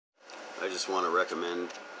I just want to recommend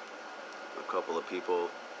a couple of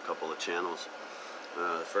people, a couple of channels.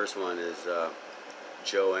 The first one is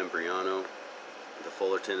Joe Embriano, the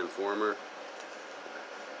Fullerton Informer.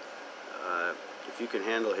 If you can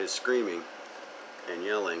handle his screaming and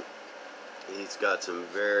yelling, he's got a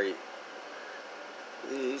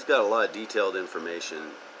lot of detailed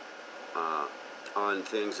information on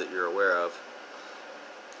things that you're aware of,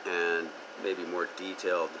 and maybe more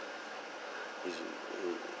detailed.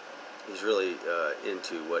 He's really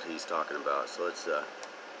into what he's talking about. So let's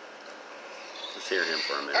hear him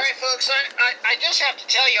for a minute. All right, folks. I just have to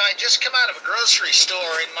tell you, I just come out of a grocery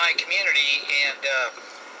store in my community, and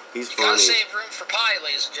he's you funny. gotta save room for pie,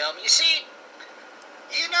 ladies and gentlemen. You see,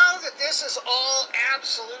 you know that this is all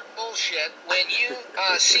absolute bullshit when you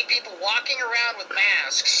see people walking around with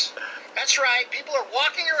masks. That's right, people are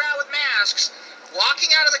walking around with masks,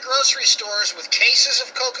 walking out of the grocery stores with cases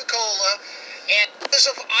of Coca-Cola and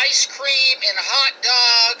cases of ice cream and hot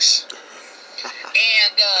dogs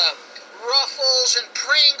and Ruffles and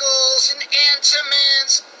Pringles and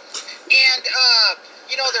Entenmann's and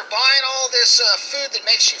you know, they're buying all this food that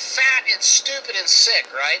makes you fat and stupid and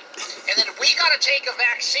sick, right? And then we got to take a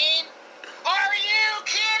vaccine? Are you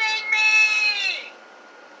kidding me?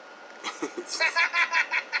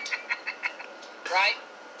 Right?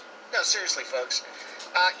 No, seriously, folks.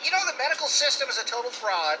 You know, the medical system is a total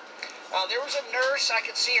fraud. There was a nurse, I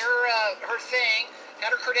could see her thing,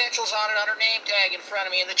 had her credentials on it, on her name tag in front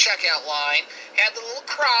of me in the checkout line, had the little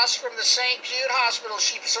cross from the St. Jude Hospital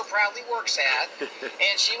she so proudly works at,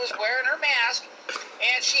 and she was wearing her mask,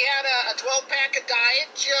 and she had a 12-pack of Diet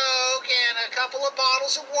Coke and a couple of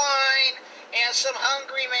bottles of wine and some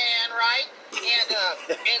Hungry Man, right?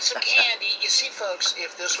 And some candy. You see, folks,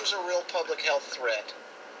 if this was a real public health threat,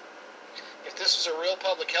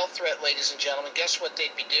 ladies and gentlemen, guess what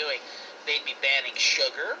they'd be doing? They'd be banning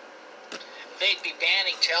sugar. They'd be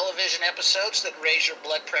banning television episodes that raise your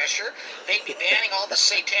blood pressure. They'd be banning all the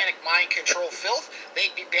satanic mind control filth.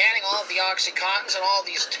 They'd be banning all the Oxycontins and all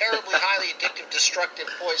these terribly highly addictive, destructive,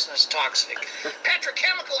 poisonous, toxic,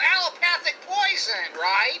 petrochemical, allopathic poison,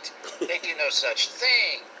 right? They do no such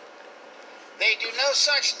thing. They do no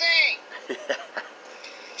such thing.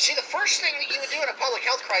 See, the first thing that you would do in a public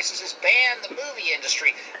health crisis is ban the movie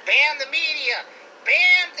industry, ban the media,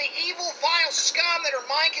 ban the evil, vile scum that are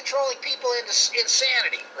mind-controlling people into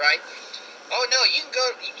insanity, right? Oh, no, you can go...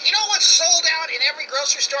 You know what's sold out in every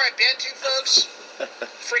grocery store I've been to, folks?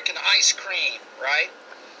 Freaking ice cream, right?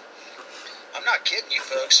 I'm not kidding you,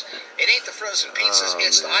 folks. It ain't the frozen pizzas,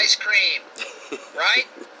 it's the ice cream, right?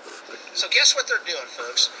 So guess what they're doing,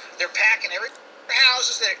 folks? They're packing every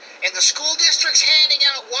houses there, and the school district's handing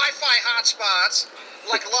out Wi-Fi hotspots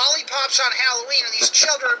like lollipops on Halloween, and these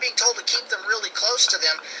children are being told to keep them really close to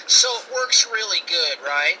them, so it works really good,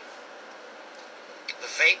 right? The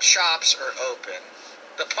vape shops are open.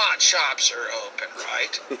 The pot shops are open,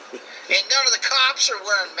 right? And none of the cops are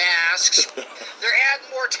wearing masks. They're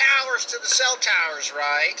adding more towers to the cell towers,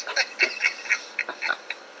 right?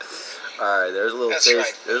 All right, there's a little taste.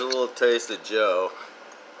 Right. There's a little taste of Joe.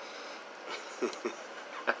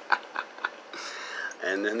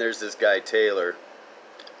 And then there's this guy Taylor.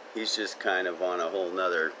 He's just kind of on a whole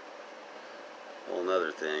nother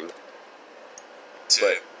thing.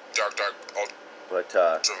 Dark, but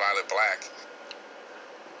ultraviolet black.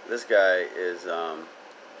 This guy is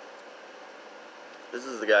this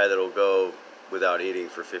is the guy that'll go without eating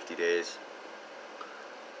for 50 days.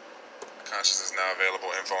 Consciousness now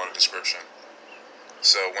available. Info in the description.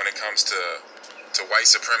 So when it comes to white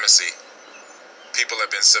supremacy, people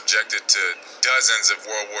have been subjected to dozens of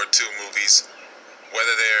World War II movies.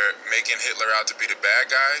 Whether they're making Hitler out to be the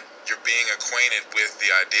bad guy, you're being acquainted with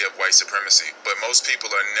the idea of white supremacy. But most people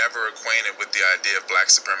are never acquainted with the idea of black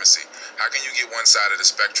supremacy. How can you get one side of the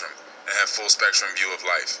spectrum and have full spectrum view of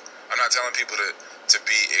life? I'm not telling people to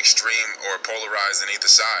be extreme or polarized in either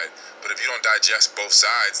side, but if you don't digest both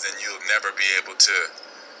sides, then you'll never be able to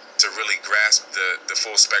really grasp the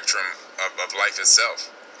full spectrum of life itself.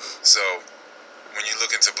 So when you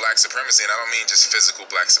look into black supremacy, and I don't mean just physical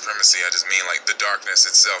black supremacy, I just mean like the darkness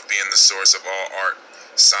itself being the source of all art,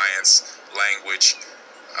 science, language,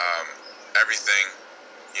 everything,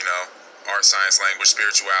 you know, art, science, language,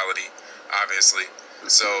 spirituality, obviously.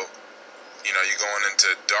 So, you know, you're going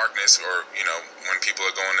into darkness, or, you know, when people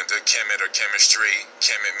are going into Kemet or chemistry,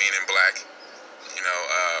 Kemet meaning black, you know,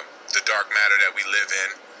 the dark matter that we live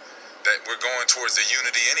in, that we're going towards the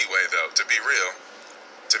unity anyway, though, to be real.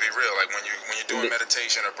 Like when you're doing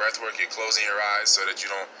meditation or breath work, you're closing your eyes so that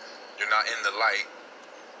you're not in the light.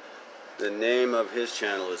 The name of his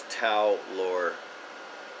channel is Tao Lore.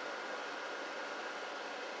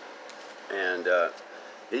 and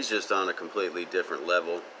he's just on a completely different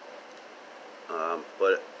level.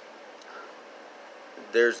 But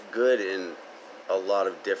there's good in a lot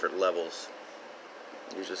of different levels.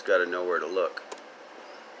 You just got to know where to look.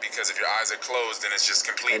 Because if your eyes are closed, then it's just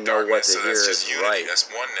complete And know what darkness. to So that's hear just is unity. right. That's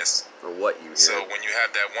oneness. Or what you hear. So when you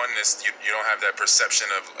have that oneness, you don't have that perception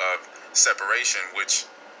of separation, which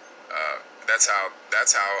that's how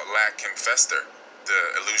lack can fester, the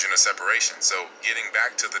illusion of separation. So getting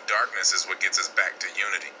back to the darkness is what gets us back to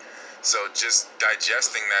unity. So just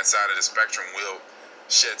digesting that side of the spectrum will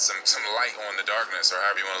shed some light on the darkness, or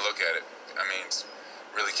however you want to look at it. I mean,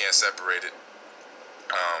 really can't separate it,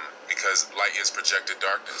 because light is projected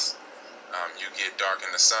darkness. You get dark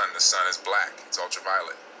in the sun. The sun is black. It's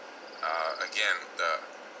ultraviolet. Again,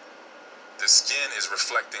 the skin is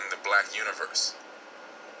reflecting the black universe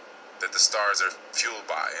that the stars are fueled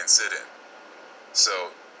by and sit in. So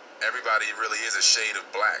everybody really is a shade of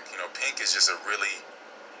black. You know, pink is just a really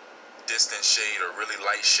distant shade or really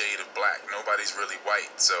light shade of black. Nobody's really white.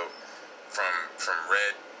 So from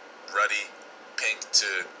red, ruddy, pink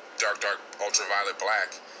to dark ultraviolet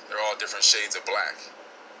black, they're all different shades of black.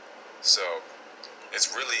 So it's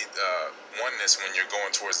really oneness when you're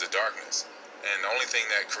going towards the darkness. And the only thing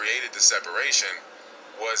that created the separation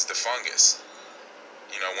was the fungus.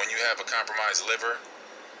 You know, when you have a compromised liver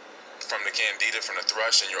from the candida, from the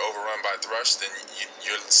thrush, and you're overrun by thrush, then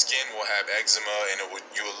your skin will have eczema, and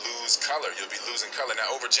you will lose color. You'll be losing color.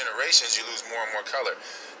 Now, over generations, you lose more and more color.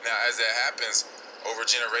 Now, as that happens, over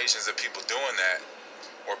generations of people doing that,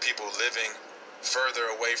 or people living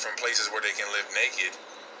further away from places where they can live naked,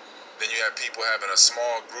 then you have people having a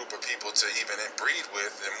small group of people to even inbreed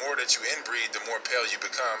with. The more that you inbreed, the more pale you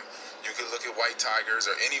become. You can look at white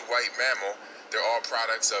tigers or any white mammal. They're all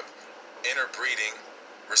products of interbreeding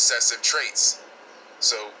recessive traits.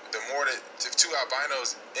 So the more that, if two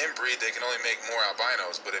albinos inbreed, they can only make more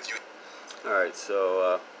albinos. But if you... Alright,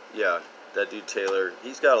 so yeah, that dude Taylor,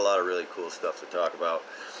 he's got a lot of really cool stuff to talk about.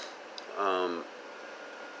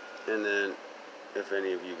 And then if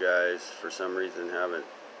any of you guys for some reason haven't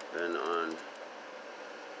been on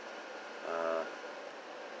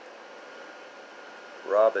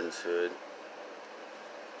Robinhood,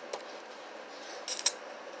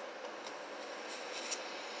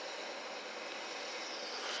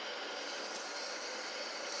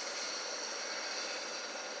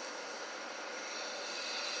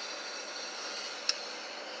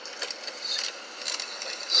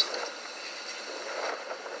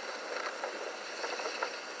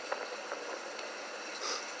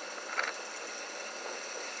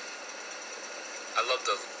 I love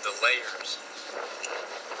the layers.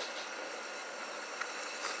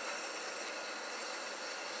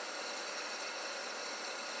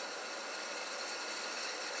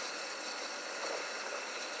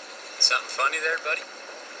 Something funny there, buddy?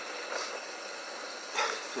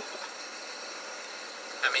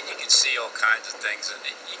 I mean, you can see all kinds of things, and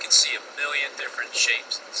you can see a million different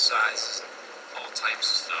shapes and sizes, all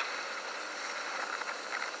types of stuff.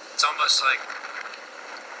 It's almost like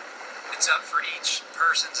it's up for each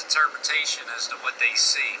person's interpretation as to what they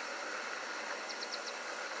see.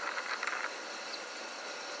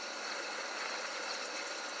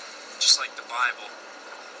 Just like the Bible.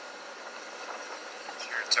 It's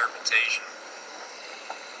your interpretation.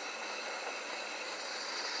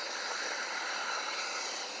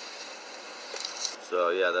 so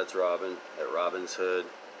yeah, that's Robin at Robinhood.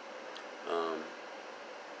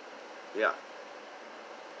 Yeah.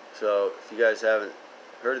 So if you guys haven't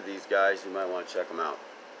heard of these guys, you might want to check them out.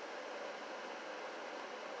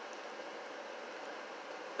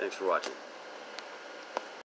 Thanks for watching.